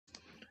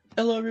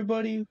Hello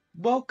everybody,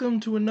 welcome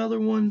to another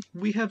one.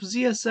 We have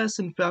ZSS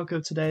and Falco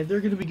today. They're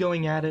going to be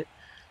going at it,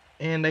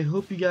 and I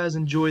hope you guys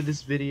enjoy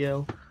this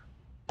video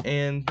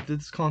and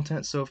this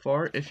content so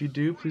far. If you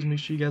do, please make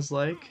sure you guys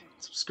like,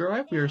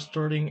 subscribe. We are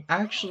starting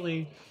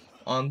actually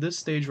on this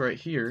stage right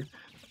here,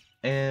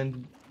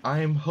 and I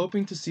am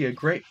hoping to see a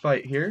great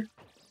fight here.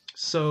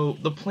 So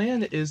the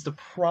plan is to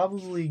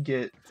probably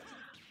get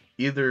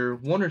either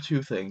one or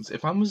two things.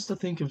 If I was to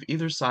think of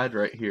either side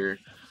right here,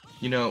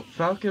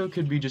 Falco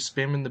could be just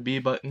spamming the B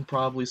button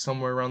probably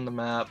somewhere around the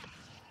map,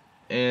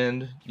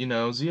 and,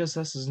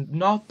 ZSS is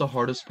not the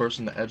hardest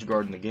person to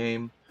edgeguard in the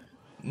game,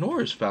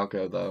 nor is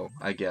Falco though,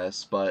 I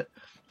guess, but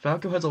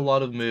Falco has a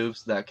lot of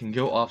moves that can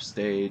go off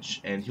stage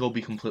and he'll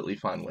be completely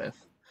fine with.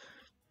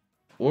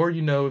 Or,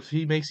 if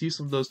he makes use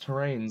of those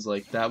terrains,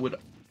 like that would,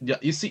 yeah,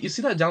 you see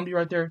that down B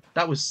right there?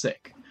 That was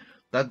sick.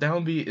 That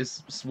down B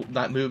is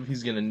that move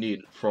he's gonna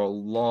need for a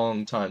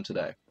long time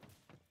today.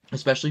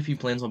 Especially if he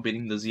plans on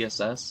beating the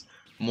ZSS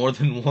more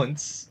than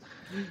once.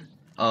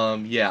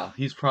 Yeah,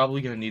 he's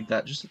probably gonna need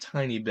that just a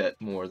tiny bit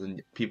more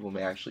than people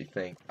may actually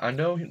think. I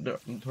know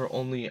her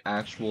only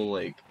actual,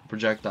 like,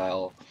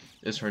 projectile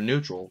is her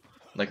neutral,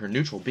 like her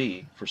neutral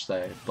B, per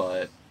se,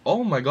 but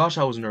oh my gosh,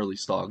 that was an early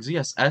stock.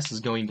 ZSS is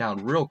going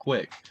down real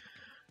quick.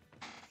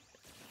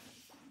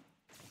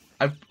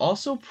 I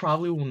also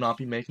probably will not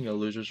be making a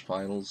losers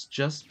finals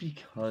just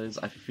because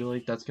I feel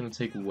like that's gonna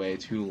take way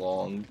too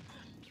long,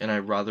 and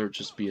I'd rather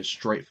just be a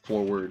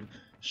straightforward,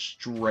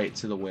 straight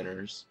to the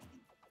winners.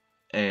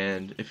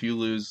 And if you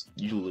lose,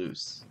 you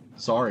lose.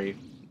 Sorry.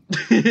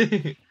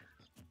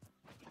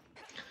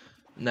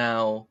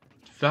 Now,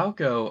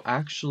 Falco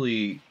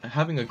actually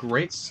having a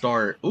great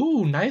start.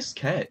 Ooh, nice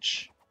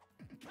catch.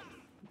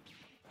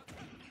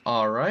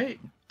 Alright,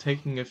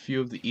 taking a few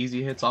of the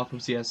easy hits off of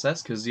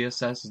ZSS because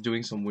ZSS is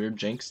doing some weird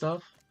jank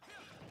stuff.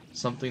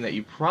 Something that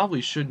you probably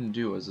shouldn't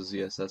do as a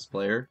ZSS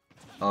player.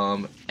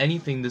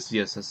 Anything this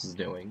ZSS is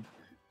doing.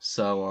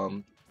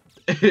 So,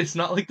 it's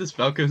not like this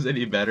Falco's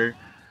any better,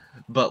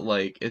 but,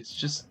 like, it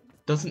just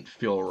doesn't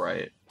feel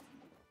right.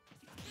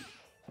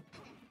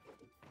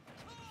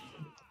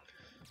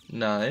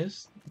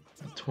 Nice.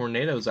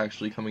 Tornado's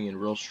actually coming in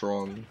real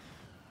strong.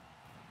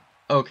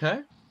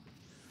 Okay.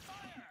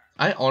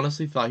 I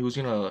honestly thought he was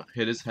gonna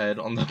hit his head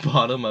on the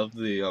bottom of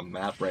the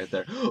map right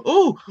there.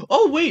 Oh!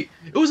 Oh, wait!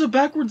 It was a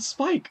backward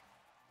spike!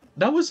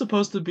 That was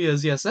supposed to be a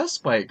ZSS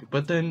spike,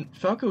 but then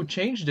Falco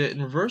changed it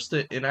and reversed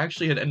it and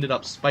actually had ended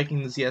up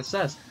spiking the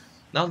ZSS.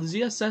 Now the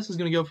ZSS is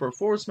gonna go for a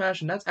forward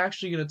smash, and that's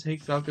actually gonna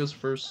take Falco's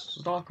first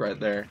stock right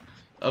there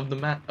of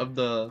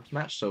the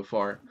match so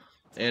far.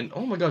 And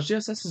oh my gosh,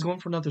 ZSS is going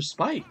for another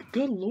spike.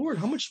 Good lord,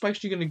 how much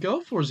spikes are you gonna go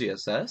for,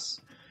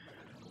 ZSS?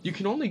 You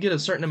can only get a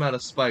certain amount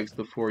of spikes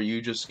before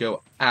you just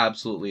go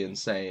absolutely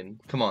insane.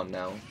 Come on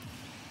now.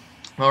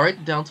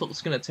 Alright, down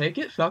tilt's gonna take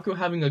it. Falco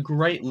having a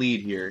great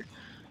lead here.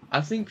 I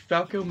think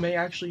Falco may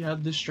actually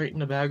have this straight in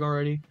the bag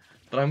already,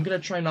 but I'm gonna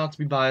try not to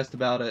be biased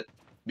about it,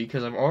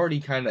 because I'm already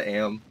kinda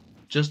am,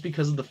 just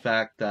because of the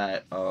fact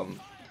that,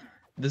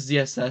 this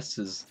ZSS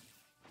is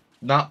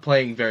not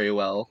playing very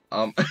well.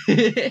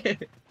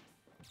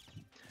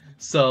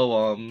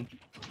 So,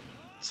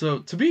 so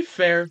to be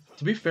fair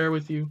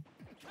with you,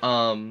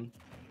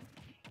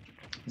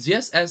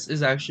 ZSS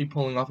is actually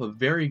pulling off a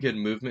very good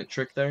movement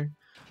trick there,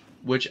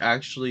 which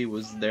actually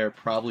was there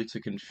probably to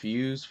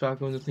confuse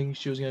Falco into thinking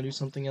she was gonna do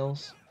something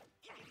else.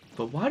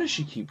 But why does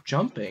she keep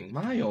jumping?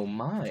 My oh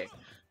my.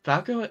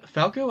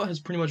 Falco has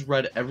pretty much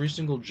read every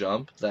single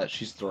jump that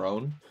she's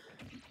thrown,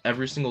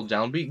 every single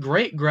downbeat.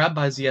 Great grab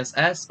by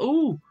ZSS.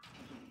 Ooh!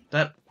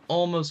 That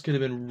almost could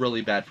have been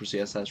really bad for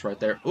CSS right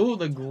there. Ooh,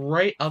 the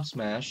great up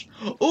smash.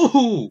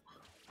 Ooh!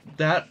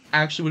 That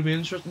actually would be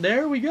interesting.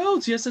 There we go!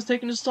 CSS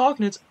taking his stock,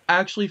 and it's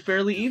actually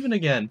fairly even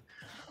again.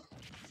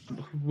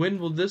 When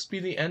will this be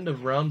the end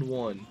of round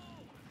one?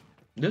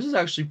 This is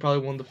actually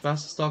probably one of the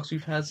fastest stocks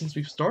we've had since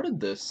we've started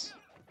this.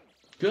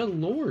 Good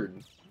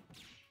lord.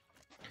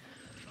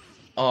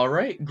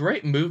 Alright,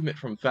 great movement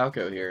from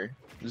Falco here.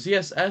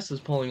 ZSS is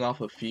pulling off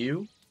a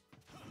few.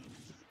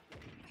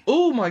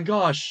 Oh my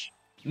gosh!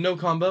 No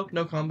combo,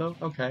 no combo,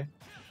 okay.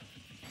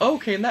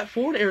 Okay, and that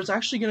forward air is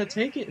actually going to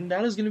take it, and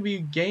that is going to be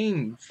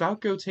game.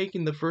 Falco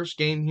taking the first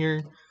game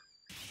here.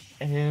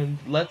 And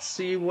let's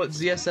see what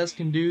ZSS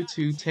can do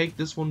to take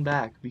this one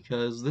back,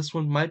 because this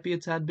one might be a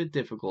tad bit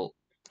difficult.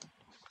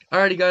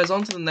 Alrighty guys,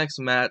 on to the next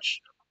match.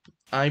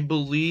 I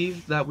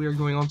believe that we are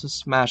going on to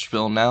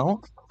Smashville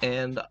now,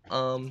 and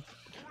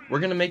we're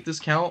going to make this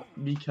count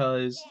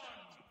because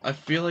I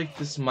feel like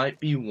this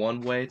might be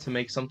one way to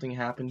make something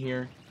happen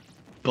here,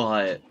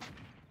 but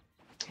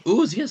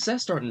ooh, ZSS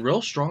starting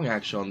real strong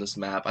actually on this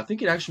map. I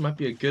think it actually might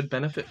be a good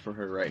benefit for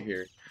her right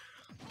here.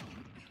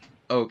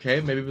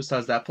 Okay, maybe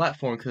besides that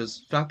platform,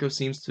 because Falco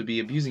seems to be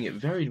abusing it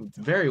very,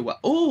 very well.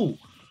 Oh!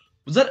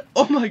 Was that...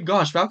 Oh my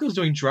gosh, Falco's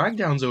doing drag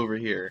downs over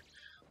here.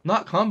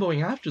 Not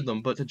comboing after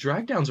them, but the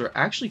drag downs are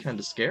actually kind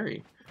of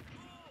scary.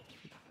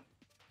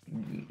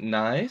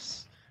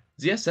 Nice.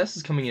 ZSS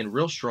is coming in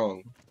real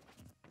strong.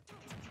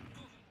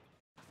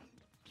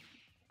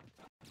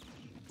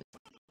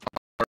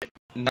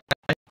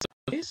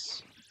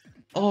 Nice.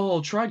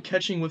 Oh, tried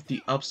catching with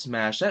the up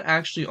smash. That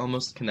actually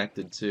almost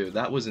connected too.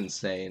 That was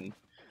insane.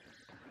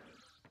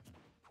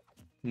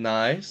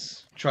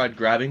 Nice. Tried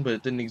grabbing, but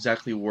it didn't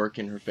exactly work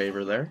in her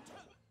favor there.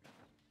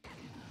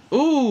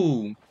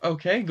 Ooh!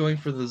 Okay, going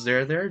for the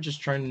Zair there, just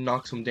trying to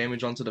knock some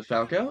damage onto the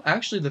Falco.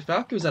 Actually, the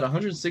Falco is at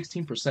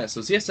 116%, so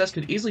ZSS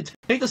could easily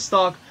take the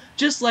stock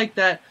just like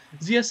that.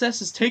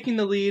 ZSS is taking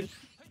the lead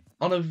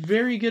on a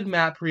very good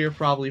map here,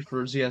 probably,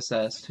 for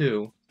ZSS,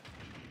 too.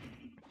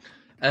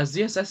 As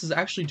ZSS is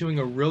actually doing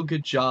a real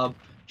good job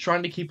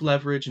trying to keep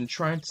leverage and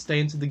trying to stay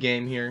into the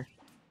game here.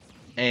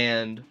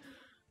 And,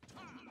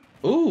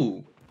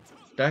 ooh!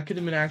 That could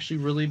have been actually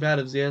really bad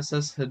if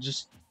ZSS had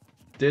just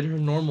did her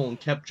normal and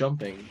kept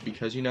jumping,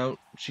 because, you know,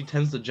 she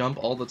tends to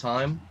jump all the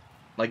time,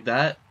 like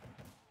that.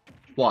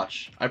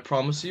 Watch, I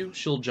promise you,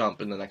 she'll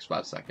jump in the next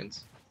 5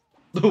 seconds.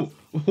 Oh,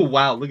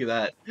 wow, look at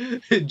that.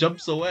 It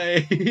jumps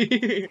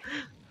away.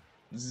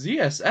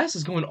 ZSS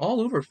is going all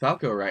over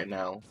Falco right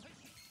now.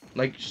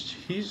 Like,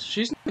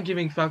 she's not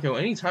giving Falco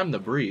any time to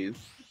breathe.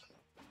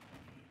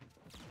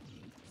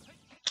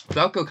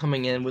 Falco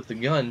coming in with the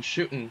gun,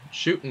 shooting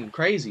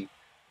crazy.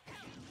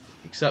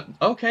 Except,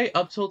 okay,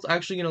 up tilt's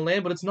actually going to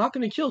land, but it's not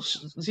going to kill.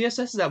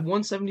 ZSS is at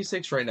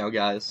 176 right now,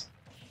 guys.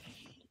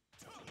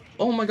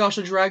 Oh my gosh,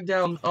 a drag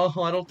down.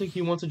 Oh, I don't think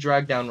he wants a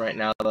drag down right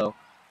now, though.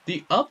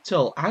 The up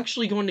tilt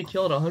actually going to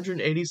kill at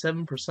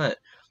 187%.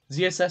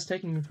 ZSS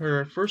taking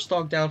her first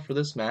stock down for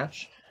this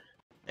match.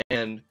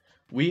 And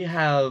we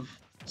have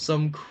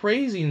some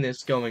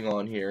craziness going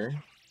on here.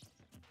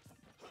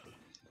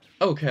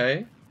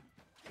 Okay.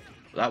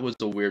 That was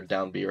a weird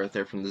down B right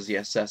there from the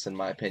ZSS, in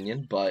my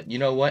opinion. But you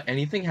know what?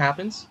 Anything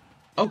happens.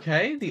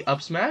 Okay, the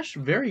up smash.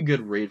 Very good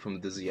raid from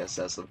the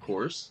ZSS, of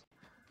course.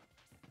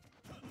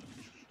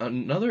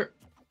 Another...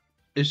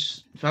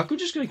 Is Falco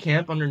just gonna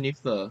camp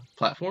underneath the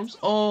platforms?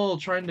 Oh,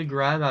 trying to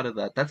grab out of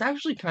that. That's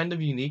actually kind of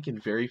unique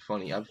and very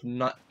funny. I've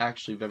not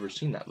actually ever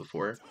seen that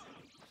before.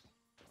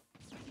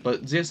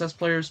 But ZSS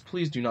players,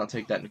 please do not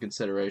take that into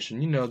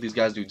consideration. You know these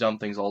guys do dumb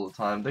things all the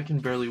time. They can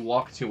barely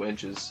walk 2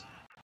 inches.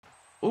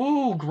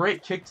 Ooh,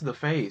 great kick to the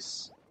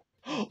face.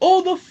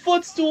 Oh, the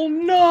footstool!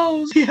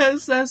 No!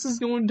 ZSS is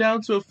going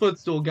down to a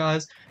footstool,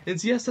 guys. And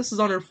ZSS is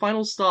on her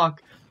final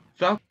stock.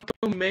 Falco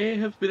may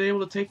have been able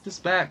to take this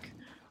back.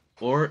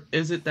 Or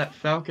is it that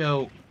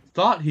Falco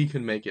thought he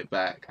could make it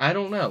back? I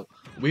don't know.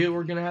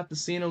 We're going to have to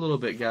see in a little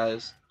bit,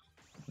 guys.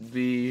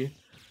 The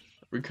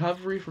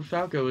recovery for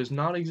Falco is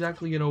not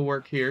exactly going to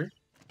work here.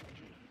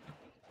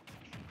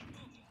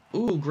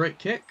 Ooh, great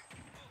kick.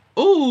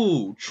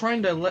 Ooh,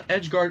 trying to let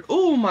edge guard.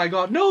 Oh my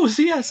god, no,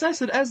 ZSS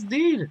had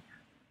SD'd.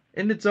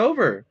 And it's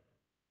over.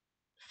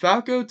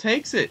 Falco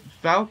takes it.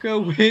 Falco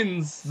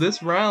wins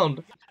this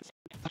round.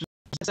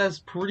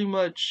 ZSS pretty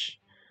much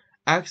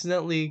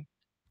accidentally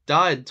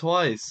died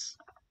twice.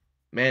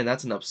 Man,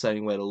 that's an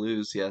upsetting way to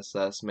lose,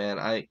 ZSS, man.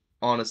 I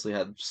honestly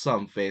had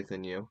some faith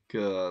in you.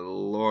 Good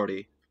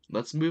lordy.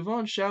 Let's move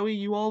on, shall we?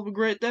 You all have a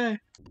great day.